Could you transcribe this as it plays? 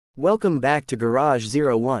Welcome back to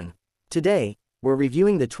Garage01. Today, we're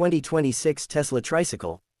reviewing the 2026 Tesla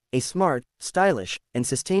Tricycle, a smart, stylish, and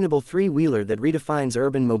sustainable three-wheeler that redefines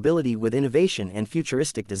urban mobility with innovation and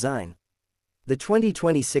futuristic design. The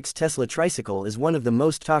 2026 Tesla Tricycle is one of the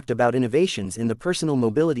most talked about innovations in the personal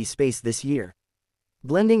mobility space this year.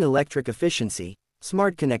 Blending electric efficiency,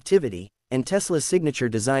 smart connectivity, and Tesla's signature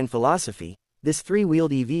design philosophy, this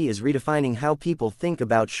three-wheeled EV is redefining how people think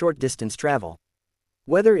about short-distance travel.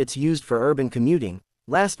 Whether it's used for urban commuting,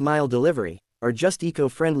 last-mile delivery, or just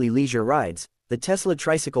eco-friendly leisure rides, the Tesla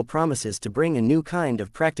Tricycle promises to bring a new kind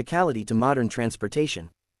of practicality to modern transportation.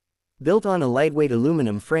 Built on a lightweight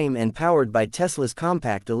aluminum frame and powered by Tesla's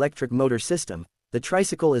compact electric motor system, the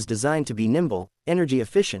Tricycle is designed to be nimble,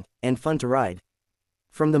 energy-efficient, and fun to ride.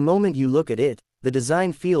 From the moment you look at it, the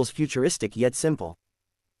design feels futuristic yet simple.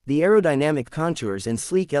 The aerodynamic contours and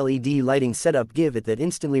sleek LED lighting setup give it that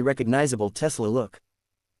instantly recognizable Tesla look.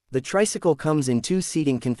 The Tricycle comes in two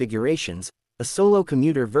seating configurations, a solo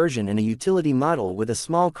commuter version and a utility model with a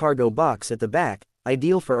small cargo box at the back,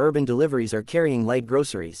 ideal for urban deliveries or carrying light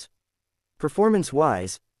groceries.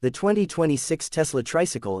 Performance-wise, the 2026 Tesla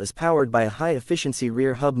Tricycle is powered by a high-efficiency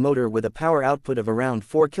rear hub motor with a power output of around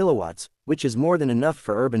 4 kilowatts, which is more than enough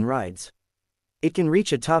for urban rides. It can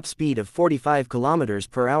reach a top speed of 45 kilometers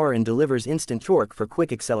per hour and delivers instant torque for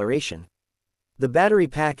quick acceleration. The battery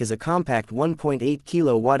pack is a compact 1.8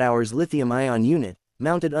 kWh lithium-ion unit,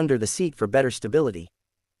 mounted under the seat for better stability.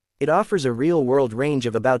 It offers a real-world range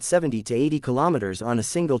of about 70 to 80 kilometers on a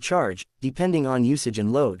single charge, depending on usage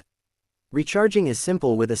and load. Recharging is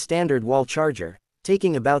simple with a standard wall charger,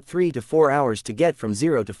 taking about 3 to 4 hours to get from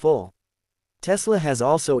zero to full. Tesla has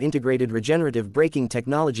also integrated regenerative braking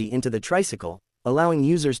technology into the Tricycle, allowing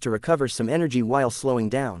users to recover some energy while slowing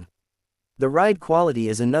down. The ride quality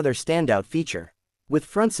is another standout feature. With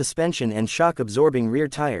front suspension and shock-absorbing rear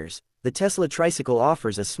tires, the Tesla Tricycle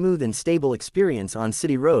offers a smooth and stable experience on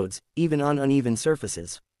city roads, even on uneven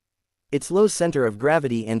surfaces. Its low center of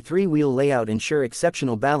gravity and three-wheel layout ensure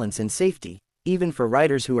exceptional balance and safety, even for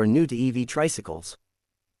riders who are new to EV tricycles.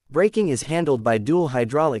 Braking is handled by dual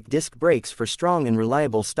hydraulic disc brakes for strong and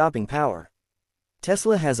reliable stopping power.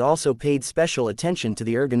 Tesla has also paid special attention to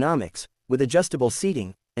the ergonomics, with adjustable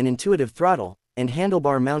seating, an intuitive throttle, and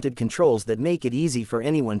handlebar-mounted controls that make it easy for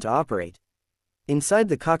anyone to operate. Inside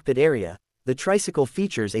the cockpit area, the Tricycle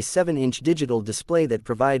features a 7-inch digital display that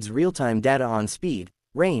provides real-time data on speed,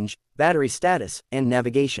 range, battery status, and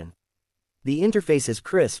navigation. The interface is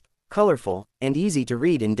crisp, colorful, and easy to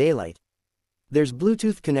read in daylight. There's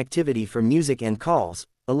Bluetooth connectivity for music and calls,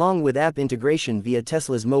 along with app integration via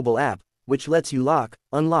Tesla's mobile app, which lets you lock,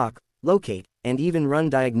 unlock, locate, and even run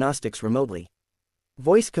diagnostics remotely.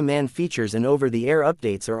 Voice command features and over-the-air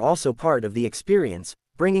updates are also part of the experience,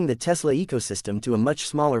 bringing the Tesla ecosystem to a much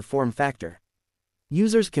smaller form factor.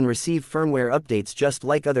 Users can receive firmware updates just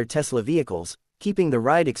like other Tesla vehicles, keeping the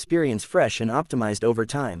ride experience fresh and optimized over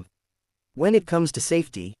time. When it comes to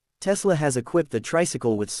safety, Tesla has equipped the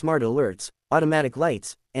Tricycle with smart alerts, automatic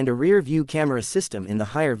lights, and a rear-view camera system in the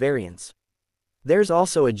higher variants. There's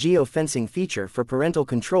also a geo-fencing feature for parental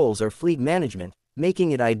controls or fleet management,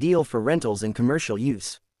 making it ideal for rentals and commercial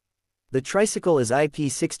use. The Tricycle is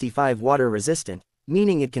IP65 water resistant,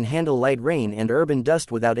 meaning it can handle light rain and urban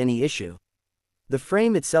dust without any issue. The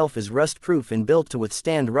frame itself is rust-proof and built to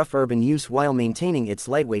withstand rough urban use while maintaining its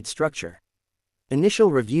lightweight structure.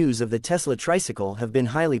 Initial reviews of the Tesla Tricycle have been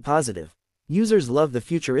highly positive. Users love the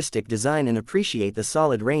futuristic design and appreciate the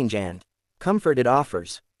solid range and comfort it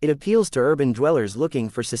offers. It appeals to urban dwellers looking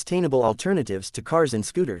for sustainable alternatives to cars and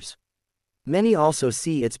scooters. Many also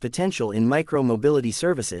see its potential in micro-mobility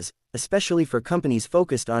services, especially for companies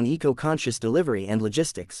focused on eco-conscious delivery and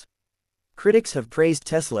logistics. Critics have praised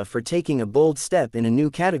Tesla for taking a bold step in a new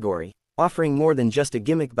category, offering more than just a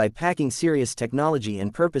gimmick by packing serious technology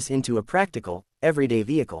and purpose into a practical, everyday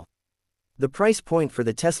vehicle. The price point for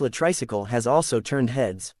the Tesla Tricycle has also turned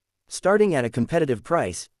heads. Starting at a competitive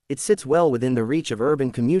price, it sits well within the reach of urban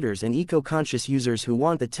commuters and eco-conscious users who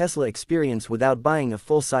want the Tesla experience without buying a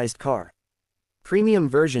full-sized car. Premium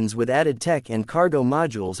versions with added tech and cargo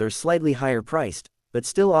modules are slightly higher priced, but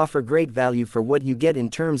still offer great value for what you get in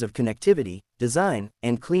terms of connectivity, design,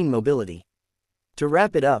 and clean mobility. To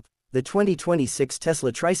wrap it up, the 2026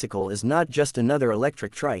 Tesla Tricycle is not just another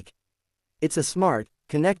electric trike. It's a smart,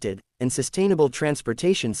 connected, and sustainable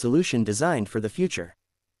transportation solution designed for the future.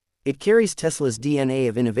 It carries Tesla's DNA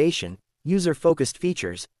of innovation, user-focused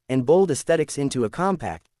features, and bold aesthetics into a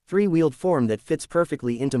compact, three-wheeled form that fits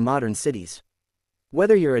perfectly into modern cities.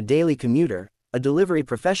 Whether you're a daily commuter, a delivery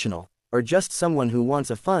professional, or just someone who wants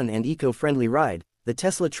a fun and eco-friendly ride, the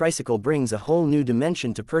Tesla Tricycle brings a whole new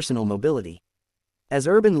dimension to personal mobility. As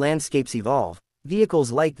urban landscapes evolve,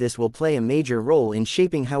 vehicles like this will play a major role in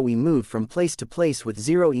shaping how we move from place to place with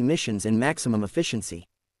zero emissions and maximum efficiency.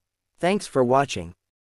 Thanks for watching.